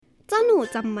เจ้าหนู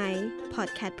จำไหมพอด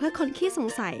แคสต์เพื่อคนขี้สง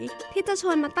สัยที่จะช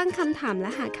วนมาตั้งคำถามและ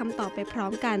หาคำตอบไปพร้อ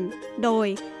มกันโดย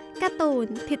การ์ตูน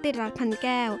ทิติรัตน์พันแ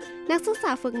ก้วนักศึกษ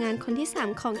าฝึกงานคนที่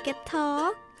3ของ Get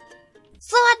Talk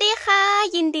สวัสดีค่ะ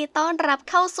ยินดีต้อนรับ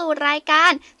เข้าสู่รายกา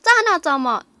รเจ้าหนูจำเหม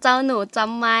าะเจ้าหนูจ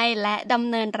ำไม่และดำ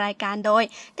เนินรายการโดย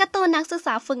การ์ตูนนักศึกษ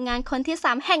าฝึกงานคนที่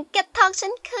3แห่ง Get Talk เช่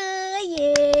นเคยเ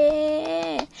ย้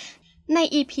ใน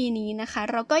EP นี้นะคะ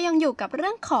เราก็ยังอยู่กับเรื่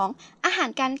องของอาหาร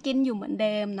การกินอยู่เหมือนเ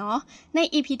ดิมเนาะใน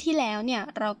EP ที่แล้วเนี่ย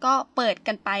เราก็เปิด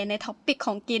กันไปในท็อปปิกข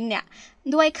องกินเนี่ย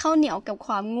ด้วยข้าวเหนียวกับค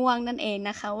วามง่วงนั่นเอง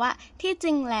นะคะว่าที่จ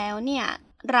ริงแล้วเนี่ย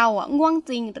เราง่วง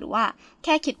จริงหรือว่าแ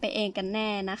ค่คิดไปเองกันแน่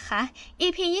นะคะ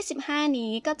EP 25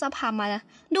 นี้ก็จะพามา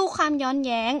ดูความย้อนแ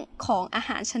ย้งของอาห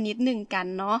ารชนิดหนึ่งกัน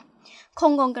เนาะค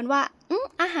งงงกันว่า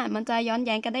อาหารมันจะย้อนแ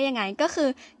ย้งกันได้ยังไงก็คือ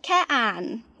แค่อ่าน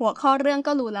หัวข้อเรื่อง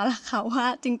ก็รู้แล้วล่ะค่ะว่า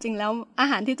จริงๆแล้วอา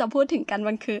หารที่จะพูดถึงกัน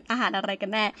มันคืออาหารอะไรกั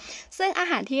นแน่ซึ่งอา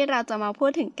หารที่เราจะมาพู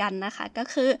ดถึงกันนะคะก็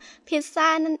คือพิซซ่า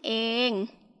นั่นเอง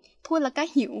พูดแล้วก็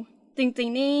หิวจริง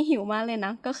ๆนี่หิวมากเลยน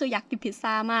ะก็คืออยากกินพิซ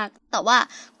ซ่ามากแต่ว่า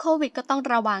โควิดก็ต้อง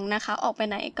ระวังนะคะออกไป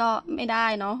ไหนก็ไม่ได้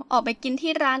เนาะออกไปกิน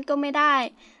ที่ร้านก็ไม่ได้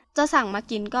จะสั่งมา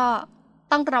กินก็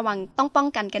ต้องระวังต้องป้อง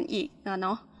กันกันอีกเน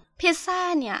าะพิซซ่า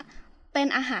เนี่ยเป็น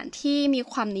อาหารที่มี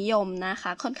ความนิยมนะค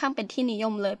ะค่อนข้างเป็นที่นิย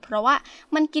มเลยเพราะว่า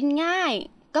มันกินง่าย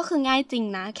ก็คือง่ายจริง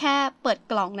นะแค่เปิด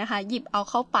กล่องนะคะหยิบเอา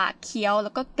เข้าปากเคี้ยวแล้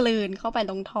วก็กลืนเข้าไป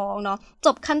ลงท้องเนาะจ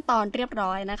บขั้นตอนเรียบ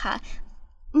ร้อยนะคะ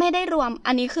ไม่ได้รวม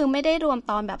อันนี้คือไม่ได้รวม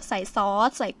ตอนแบบใส่ซอส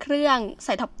ใส่เครื่องใ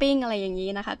ส่ท็อปปิ้งอะไรอย่างนี้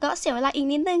นะคะก็เสียเวลาอีก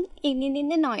นิดนึงอีกนิ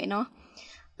ดหน่อยเนาะ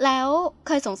แล้วเ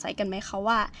คยสงสัยกันไหมคะ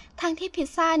ว่าทั้งที่พิซ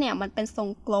ซ่าเนี่ยมันเป็นทรง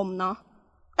กลมเนาะ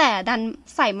แต่ดัน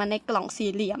ใส่มาในกล่องสี่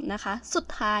เหลี่ยมนะคะสุด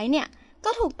ท้ายเนี่ย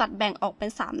ก็ถูกตัดแบ่งออกเป็น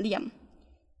สามเหลี่ยม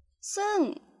ซึ่ง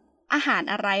อาหาร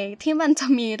อะไรที่มันจะ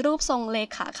มีรูปทรงเล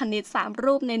ขาคณิต3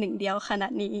รูปใน1เดียวขนา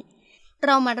ดนี้เร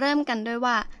ามาเริ่มกันด้วย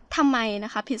ว่าทำไมน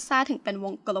ะคะพิซซ่าถึงเป็นว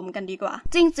งกลมกันดีกว่า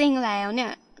จริงๆแล้วเนี่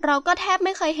ยเราก็แทบไ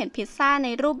ม่เคยเห็นพิซซ่าใน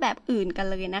รูปแบบอื่นกัน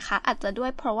เลยนะคะอาจจะด้ว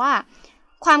ยเพราะว่า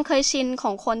ความเคยชินข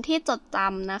องคนที่จดจ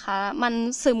ำนะคะมัน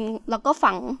ซึมแล้วก็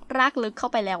ฝังรากลึกเข้า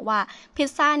ไปแล้วว่าพิซ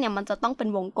ซ่าเนี่ยมันจะต้องเป็น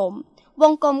วงกลม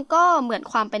ก็เหมือน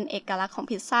ความเป็นเอกลักษณ์ของ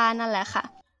พิซซ่านั่นแหละค่ะ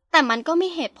แต่มันก็มี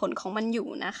เหตุผลของมันอยู่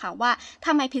นะคะว่าท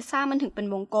ำไมพิซซ่ามันถึงเป็น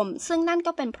วงกลมซึ่งนั่น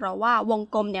ก็เป็นเพราะว่าวง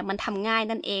กลมเนี่ยมันทำง่าย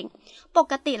นั่นเองป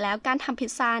กติแล้วการทำพิ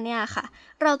ซซ่าเนี่ยค่ะ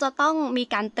เราจะต้องมี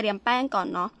การเตรียมแป้งก่อน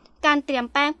เนาะการเตรียม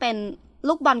แป้งเป็น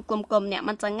ลูกบอลกลมๆเนี่ย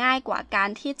มันจะง่ายกว่าการ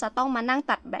ที่จะต้องมานั่ง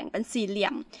ตัดแบ่งเป็นสี่เหลี่ย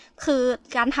มคือ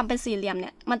การทำเป็นสี่เหลี่ยมเนี่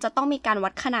ยมันจะต้องมีการวั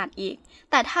ดขนาดอีก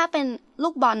แต่ถ้าเป็นลู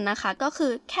กบอลนะคะก็คื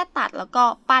อแค่ตัดแล้วก็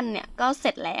ปั้นเนี่ยก็เส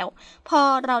ร็จแล้วพอ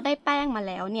เราได้แป้งมา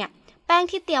แล้วเนี่ยแป้ง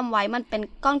ที่เตรียมไว้มันเป็น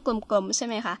ก้อนกลมๆใช่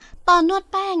ไหมคะตอนนวด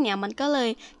แป้งเนี่ยมันก็เลย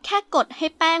แค่กดให้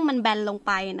แป้งมันแบนลงไ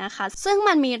ปนะคะซึ่ง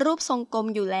มันมีรูปทรงกลม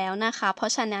อยู่แล้วนะคะเพรา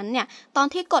ะฉะนั้นเนี่ยตอน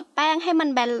ที่กดแป้งให้มัน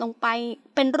แบนลงไป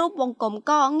เป็นรูปวงกลม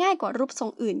ก็ง่ายกว่ารูปทรง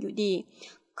อื่นอยู่ดี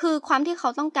คือความที่เขา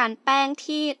ต้องการแป้ง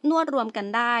ที่นวดรวมกัน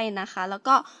ได้นะคะแล้ว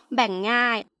ก็แบ่งง่า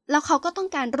ยแล้วเขาก็ต้อง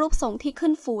การรูปทรงที่ขึ้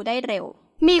นฟูได้เร็ว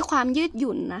มีความยืดห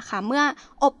ยุ่นนะคะเมื่อ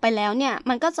อบไปแล้วเนี่ย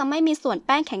มันก็จะไม่มีส่วนแ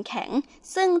ป้งแข็ง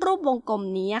ๆซึ่งรูปวงกลม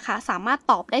นี้นะคะสามารถ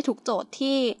ตอบได้ทุกโจทย์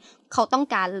ที่เขาต้อง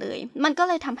การเลยมันก็เ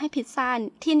ลยทำให้พิซซ่า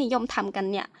ที่นิยมทำกั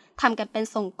นเป็น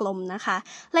ทรงกลมนะคะ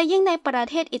และยิ่งในประ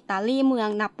เทศอิตาลีเมือง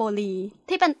นาโปลี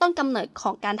ที่เป็นต้นกำเนิดข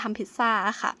องการทำพิซซ่า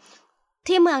ค่ะ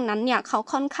ที่เมืองนั้นเนี่ยเขา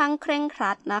ค่อนข้างเคร่งค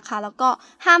รัดนะคะแล้วก็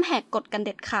ห้ามแหกกฎกันเ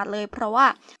ด็ดขาดเลยเพราะว่า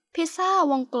พิซซ่า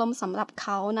วงกลมสำหรับเข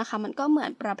านะคะมันก็เหมือ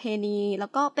นประเพณีแล้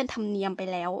วก็เป็นธรรมเนียมไป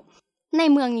แล้วใน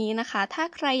เมืองนี้นะคะถ้า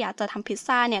ใครอยากจะทำพิซ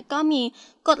ซ่าเนี่ยก็มี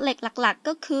กฎเหล็กหลักๆ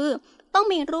ก็คือต้อง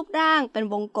มีรูปร่างเป็น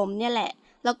วงกลมเนี่ยแหละ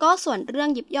แล้วก็ส่วนเรื่อง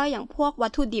ยิบย่อยอย่างพวกวั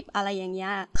ตถุดิบอะไรอย่างเงี้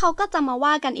ยเขาก็จะมา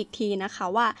ว่ากันอีกทีนะคะ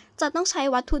ว่าจะต้องใช้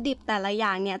วัตถุดิบแต่ละอย่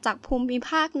างเนี่ยจากภูมิภ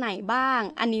าคไหนบ้าง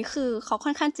อันนี้คือเขาค่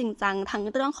อนข้างจริงจังทั้ง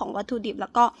เรื่องของวัตถุดิบแล้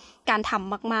วก็การท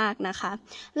ำมากๆนะคะ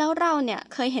แล้วเราเนี่ย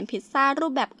เคยเห็นพิซซ่ารู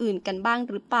ปแบบอื่นกันบ้าง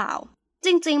หรือเปล่าจ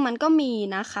ริงๆมันก็มี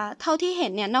นะคะเท่าที่เห็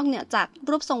นเนี่ยนอกเหนือจาก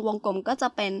รูปทรงวงกลมก็จะ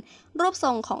เป็นรูปท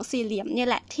รงของสี่เหลี่ยมเนี่ย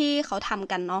แหละที่เขาท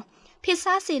ำกันเนาะพิซ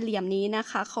ซ่าสี่เหลี่ยมนี้นะ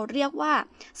คะเขาเรียกว่า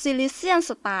ซิลิเซียน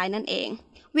สไตล์นั่นเอง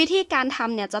วิธีการท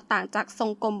ำเนี่ยจะต่างจากทร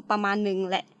งกลมประมาณนึง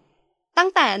แหละตั้ง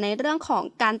แต่ในเรื่องของ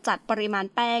การจัดปริมาณ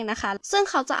แป้งนะคะซึ่ง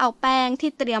เขาจะเอาแป้งที่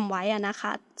เตรียมไว้นะค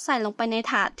ะใส่ลงไปใน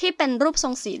ถาดที่เป็นรูปทร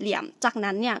งสี่เหลี่ยมจาก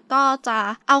นั้นเนี่ยก็จะ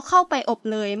เอาเข้าไปอบ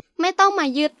เลยไม่ต้องมา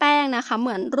ยืดแป้งนะคะเห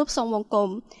มือนรูปทรงวงกลม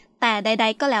แต่ใด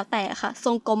ๆก็แล้วแต่ค่ะท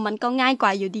รงกลมมันก็ง่ายกว่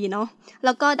าอยู่ดีเนาะแ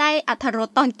ล้วก็ได้อรรถรส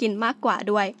ตอนกินมากกว่า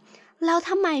ด้วยแล้วท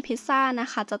ำไมพิซซ่านะ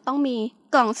คะจะต้องมี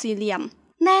กล่องสี่เหลี่ยม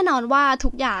แน่นอนว่าทุ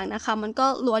กอย่างนะคะมันก็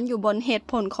ล้วนอยู่บนเหตุ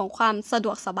ผลของความสะด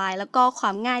วกสบายแล้วก็คว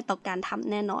ามง่ายต่อการท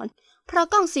ำแน่นอนเพราะ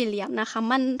กล่องสี่เหลี่ยมนะคะ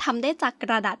มันทำได้จากก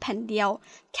ระดาษแผ่นเดียว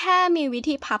แค่มีวิ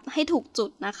ธีพับให้ถูกจุด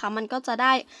นะคะมันก็จะไ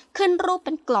ด้ขึ้นรูปเ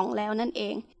ป็นกล่องแล้วนั่นเอ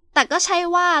งแต่ก็ใช่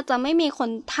ว่าจะไม่มีคน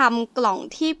ทำกล่อง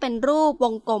ที่เป็นรูปว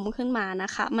งกลมขึ้นมาน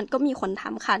ะคะมันก็มีคนท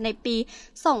ำค่ะในปี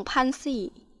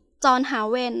 2004 จอห์น ฮา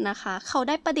เวนนะคะเขาไ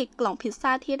ด้ประดิษฐ์กล่องพิซซ่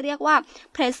าที่เรียกว่า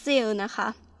เพรสซิลนะคะ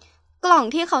กล่อง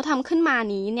ที่เขาทำขึ้นมา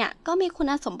นี้เนี่ยก็มีคุ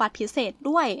ณสมบัติพิเศษ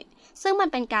ด้วยซึ่งมัน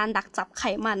เป็นการดักจับไข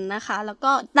มันนะคะแล้ว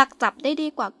ก็ดักจับได้ดี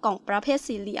กว่ากล่องประเภท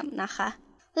สี่เหลี่ยมนะคะ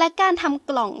และการทำ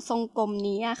กล่องทรงกลม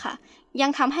นี้ค่ะยั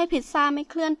งทำให้พิซซ่าไม่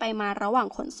เคลื่อนไปมาระหว่าง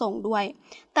ขนส่งด้วย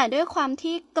แต่ด้วยความ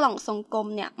ที่กล่องทรงกลม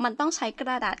เนี่ยมันต้องใช้ก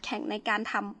ระดาษแข็งในการ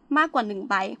ทำมากกว่า1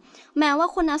ใบแม้ว่า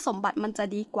คุณสมบัติมันจะ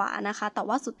ดีกว่านะคะแต่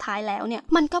ว่าสุดท้ายแล้วเนี่ย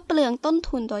มันก็เปลืองต้น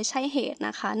ทุนโดยใช่เหตุน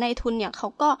ะคะในทุนเนี่ยเขา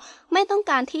ก็ไม่ต้อง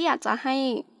การที่อยากจะให้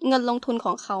เงินลงทุนข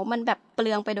องเขามันแบบเป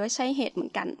ลืองไปโดยใช่เหตุเหมือ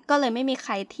นกันก็เลยไม่มีใค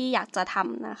รที่อยากจะท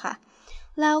ำนะคะ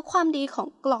แล้วความดีของ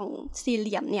กล่องสี่เห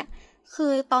ลี่ยมเนี่ยคื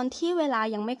อตอนที่เวลา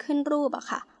ยังไม่ขึ้นรูปอะ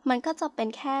ค่ะมันก็จะเป็น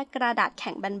แค่กระดาษแ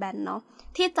ข็งแบนๆเนาะ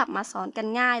ที่จับมาซ้อนกัน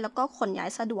ง่ายแล้วก็ขนย้าย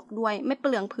สะดวกด้วยไม่เป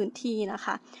ลืองพื้นที่นะค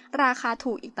ะราคา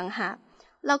ถูกอีกต่างหาก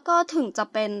แล้วก็ถึงจะ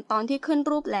เป็นตอนที่ขึ้น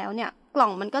รูปแล้วเนี่ยกล่อ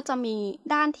งมันก็จะมี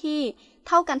ด้านที่เ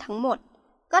ท่ากันทั้งหมด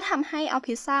ก็ทำให้เอา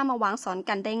พิซซ่ามาวางซ้อน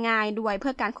กันได้ง่ายด้วยเพื่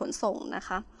อการขนส่งนะค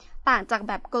ะต่างจากแ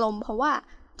บบกลมเพราะว่า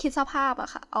คิดสภาพอ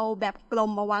ะค่ะเอาแบบกล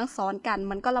มมาวางซ้อนกัน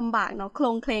มันก็ลำบากเนาะโคร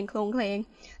งเคลง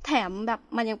แถมแบบ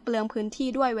มันยังเปลืองพื้นที่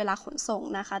ด้วยเวลาขนส่ง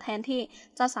นะคะแทนที่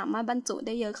จะสามารถบรรจุไ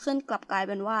ด้เยอะขึ้นกลับกลายเ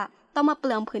ป็นว่าต้องมาเป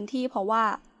ลืองพื้นที่เพราะว่า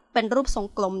เป็นรูปทรง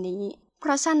กลมนี้เพร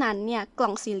าะฉะนั้นเนี่ยกล่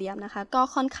องสี่เหลี่ยมนะคะก็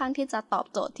ค่อนข้างที่จะตอบ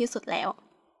โจทย์ที่สุดแล้ว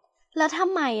ท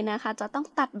ำไมนะคะจะต้อง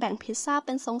ตัดแบ่งพิซซ่าเ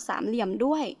ป็นทรงสามเหลี่ยม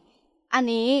ด้วยอัน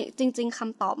นี้จริงๆค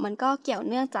ำตอบมันก็เกี่ยว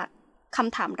เนื่องจากค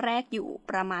ำถามแรกอยู่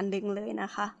ประมาณนึงเลยน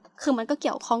ะคะคือมันก็เ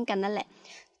กี่ยวข้องกันนั่นแหละ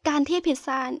การที่พิซ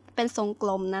ซ่าเป็นทรงกล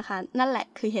มนะคะนั่นแหละ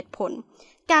คือเหตุผล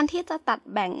การที่จะตัด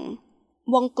แบ่ง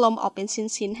วงกลมออกเป็น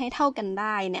ชิ้นๆให้เท่ากันไ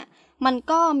ด้เนี่ยมัน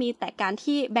ก็มีแต่การ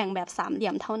ที่แบ่งแบบสามเหลี่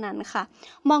ยมเท่านั้นค่ะ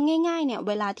มองง่ายๆเนี่ยเ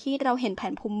วลาที่เราเห็นแผ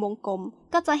นภูมิวงกลม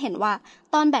ก็จะเห็นว่า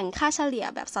ตอนแบ่งค่าเฉลี่ย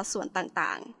แบบสัดส่วนต่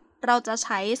างๆเราจะใ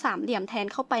ช้สามเหลี่ยมแทน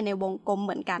เข้าไปในวงกลมเห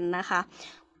มือนกันนะคะ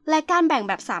และการแบ่ง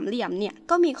แบบสามเหลี่ยมเนี่ย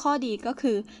ก็มีข้อดีก็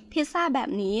คือพิซซ่าแบบ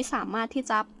นี้สามารถที่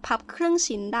จะพับครึ่ง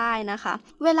ชิ้นได้นะคะ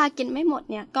เวลากินไม่หมด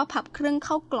เนี่ยก็พับครึ่งเ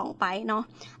ข้ากล่องไปเนาะ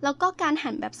แล้วก็การ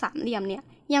หั่นแบบสามเหลี่ยมเนี่ย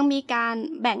ยังมีการ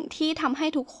แบ่งที่ทำให้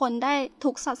ทุกคนได้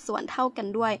ทุกสัดส่วนเท่ากัน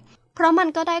ด้วยเพราะมัน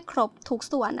ก็ได้ครบทุก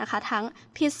ส่วนนะคะทั้ง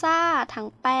พิซซ่าทั้ง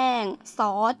แป้งซ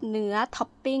อสเนื้อท็อป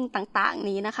ปิ้งต่างๆ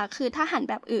นี้นะคะคือถ้าหั่น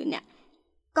แบบอื่นเนี่ย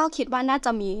ก็คิดว่าน่าจ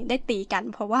ะมีได้ตีกัน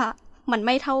เพราะว่ามันไ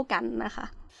ม่เท่ากันนะคะ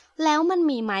แล้วมัน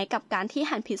มีไหมกับการที่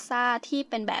หั่นพิซซ่าที่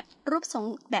เป็นแบบรูปทรง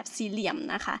แบบสี่เหลี่ยม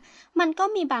นะคะมันก็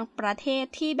มีบางประเทศ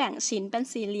ที่แบ่งชิ้นเป็น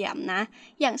สี่เหลี่ยมนะ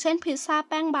อย่างเช่นพิซซ่า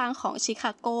แป้งบางของชิค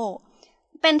าโก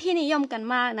เป็นที่นิยมกัน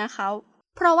มากนะคะ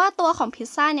เพราะว่าตัวของพิซ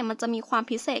ซ่าเนี่ยมันจะมีความ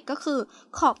พิเศษก็คือ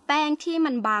ขอบแป้งที่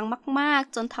มันบางมาก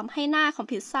ๆจนทำให้หน้าของ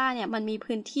พิซซ่าเนี่ยมันมี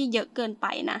พื้นที่เยอะเกินไป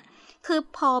นะคือ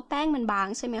พอแป้งมันบาง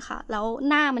ใช่ไหมคะแล้ว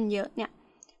หน้ามันเยอะเนี่ย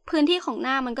พื้นที่ของห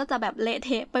น้ามันก็จะแบบเละเท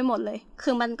ะไปหมดเลยคื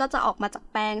อมันก็จะออกมาจาก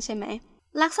แป้งใช่ไหม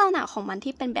ลักษณะของมัน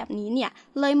ที่เป็นแบบนี้เนี่ย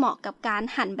เลยเหมาะกับการ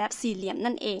หั่นแบบสี่เหลี่ยม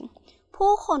นั่นเอง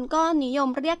ผู้คนก็นิยม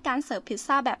เรียกการเสิร์ฟพิซ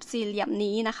ซ่าแบบสี่เหลี่ยม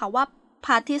นี้นะคะว่าป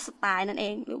าร์ตี้สไตล์นั่นเอ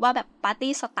งหรือว่าแบบปาร์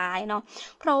ตี้สไตล์เนาะ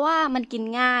เพราะว่ามันกิน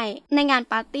ง่ายในงาน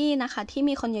ปาร์ตี้นะคะที่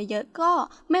มีคนเยอะๆก็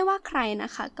ไม่ว่าใครน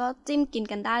ะคะก็จิ้มกิน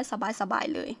กันได้สบาย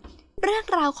ๆเลยเรื่อง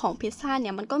ราวของพิซซ่าเ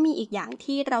นี่ยมันก็มีอีกอย่าง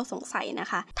ที่เราสงสัยนะ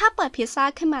คะถ้าเปิดพิซซ่า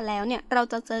ขึ้นมาแล้วเนี่ยเรา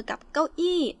จะเจอกับเก้า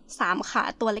อี้3ขา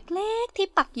ตัวเล็กๆที่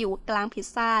ปักอยู่กลางพิซ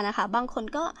ซ่านะคะบางคน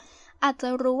ก็อาจจะ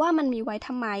รู้ว่ามันมีไว้ท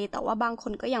ำไมแต่ว่าบางค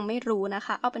นก็ยังไม่รู้นะค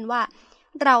ะเอาเป็นว่า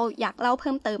เราอยากเล่าเ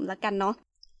พิ่มเติมละกันเนาะ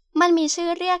มันมีชื่อ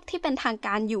เรียกที่เป็นทางก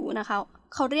ารอยู่นะคะ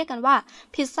เขาเรียกกันว่า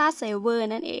พิซซ่าเซเวอร์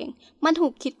นั่นเองมันถู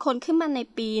กคิดค้นขึ้นมาใน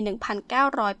ปี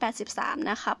 1983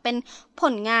 นะคะเป็นผ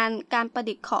ลงานการประ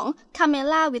ดิษฐ์ของคาเม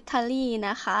ล่าวิทาลี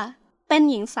นะคะเป็น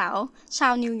หญิงสาวชา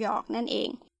วนิวยอร์กนั่นเอง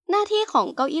หน้าที่ของ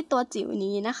เก้าอี้ตัวจิ๋ว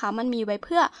นี้นะคะมันมีไว้เ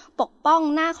พื่อปกป้อง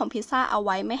หน้าของพิซซ่าเอาไ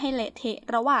ว้ไม่ให้เละเทะ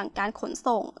ระหว่างการขน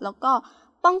ส่งแล้วก็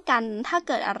ป้องกันถ้าเ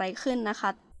กิดอะไรขึ้นนะค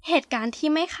ะเหตุการณ์ที่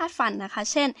ไม่คาดฝันนะคะ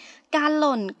เช่นการห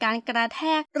ล่นการกระแท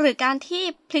กหรือการที่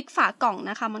พลิกฝากล่อง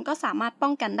นะคะมันก็สามารถป้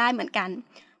องกันได้เหมือนกัน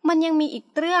มันยังมีอีก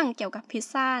เรื่องเกี่ยวกับพิซ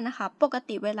ซ่านะคะปก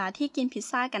ติเวลาที่กินพิซ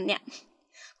ซ่ากันเนี่ย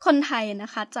คนไทยน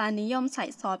ะคะจะนิยมใส่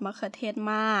ซอสมะเขือเทศ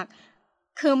มาก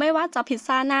คือไม่ว่าจะพิซ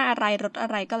ซ่าหน้าอะไรรสอะ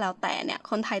ไรก็แล้วแต่เนี่ย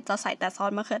คนไทยจะใส่แต่ซอ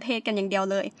สมะเขือเทศกันอย่างเดียว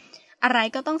เลยอะไร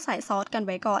ก็ต้องใส่ซอสกันไ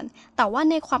ว้ก่อนแต่ว่า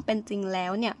ในความเป็นจริงแล้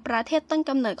วเนี่ยประเทศต้น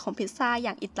กำเนิดของพิซซ่าอ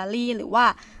ย่างอิตาลีหรือว่า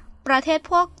ประเทศ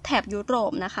พวกแถบยุโร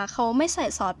ปนะคะเขาไม่ใส่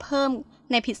ซอสเพิ่ม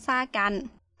ในพิซซ่ากัน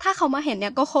ถ้าเขามาเห็นเนี่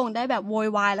ยก็คงได้แบบโวย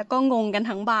วายแล้วก็งงกัน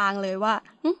ทั้งบางเลยว่า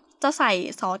จะใส่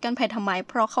ซอสกันไปทำไม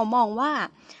เพราะเขามองว่า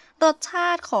รสชา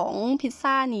ติของพิซ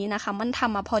ซ่านี้นะคะมันท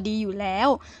ำมาพอดีอยู่แล้ว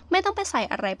ไม่ต้องไปใส่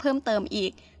อะไรเพิ่มเติมอี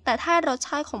กแต่ถ้ารสช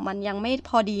าติของมันยังไม่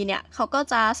พอดีเนี่ยเขาก็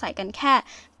จะใส่กันแค่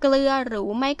เกลือหรือ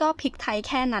ไม่ก็พริกไทยแ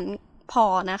ค่นั้นพอ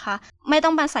นะคะไม่ต้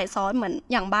องมาใส่ซอสเหมือน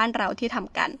อย่างบ้านเราที่ท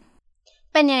ำกัน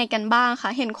เป็นยังไงกันบ้างคะ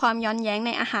เห็นความย้อนแย้งใ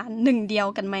นอาหารหนึ่งเดียว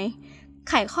กันไหม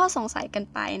ไขข้อสงสัยกัน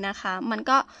ไปนะคะมัน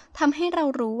ก็ทำให้เรา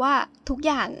รู้ว่าทุกอ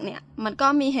ย่างเนี่ยมันก็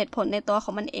มีเหตุผลในตัวข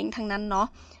องมันเองทั้งนั้นเนาะ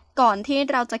ก่อนที่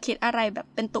เราจะคิดอะไรแบบ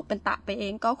เป็นตุเป็นตะไปเอ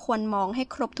งก็ควรมองให้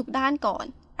ครบทุกด้านก่อน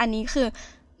อันนี้คือ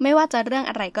ไม่ว่าจะเรื่อง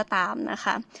อะไรก็ตามนะค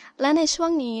ะและในช่ว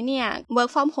งนี้เนี่ย work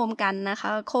from home กันนะคะ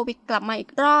โควิดกลับมาอีก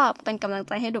รอบเป็นกำลังใ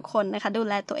จให้ทุกคนนะคะดู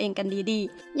แลตัวเองกันดี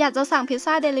ๆอยากจะสั่งพิซ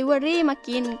ซ่า delivery มา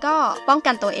กินก็ป้อง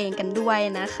กันตัวเองกันด้วย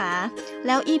นะคะแ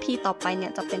ล้ว EP ต่อไปเนี่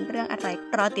ยจะเป็นเรื่องอะไร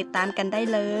รอติดตามกันได้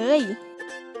เลย